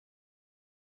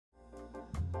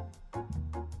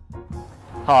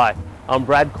Hi, I'm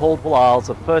Brad Caldwell-Isles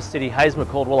of First City Haysma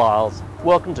Caldwell-Isles.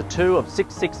 Welcome to 2 of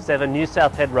 667 New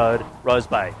South Head Road, Rose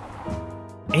Bay.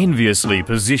 Enviously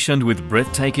positioned with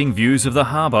breathtaking views of the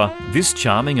harbour, this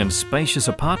charming and spacious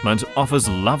apartment offers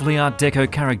lovely Art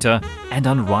Deco character and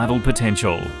unrivalled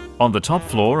potential. On the top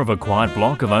floor of a quiet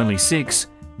block of only 6,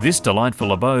 this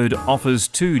delightful abode offers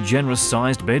 2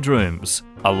 generous-sized bedrooms,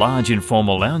 a large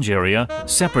informal lounge area,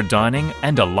 separate dining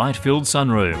and a light-filled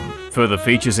sunroom. Further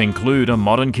features include a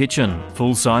modern kitchen,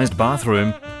 full-sized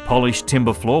bathroom, polished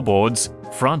timber floorboards,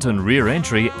 front and rear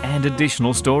entry and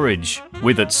additional storage.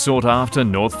 With its sought-after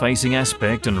north-facing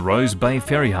aspect and Rose Bay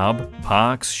ferry hub,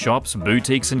 parks, shops,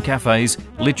 boutiques and cafes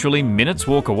literally minutes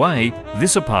walk away,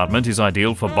 this apartment is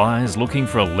ideal for buyers looking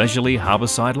for a leisurely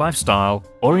harbourside lifestyle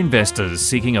or investors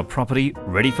seeking a property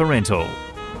ready for rental.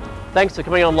 Thanks for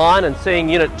coming online and seeing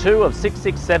Unit 2 of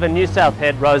 667 New South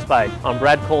Head, Rose Bay. I'm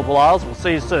Brad Caldwell-Isles. We'll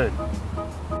see you soon.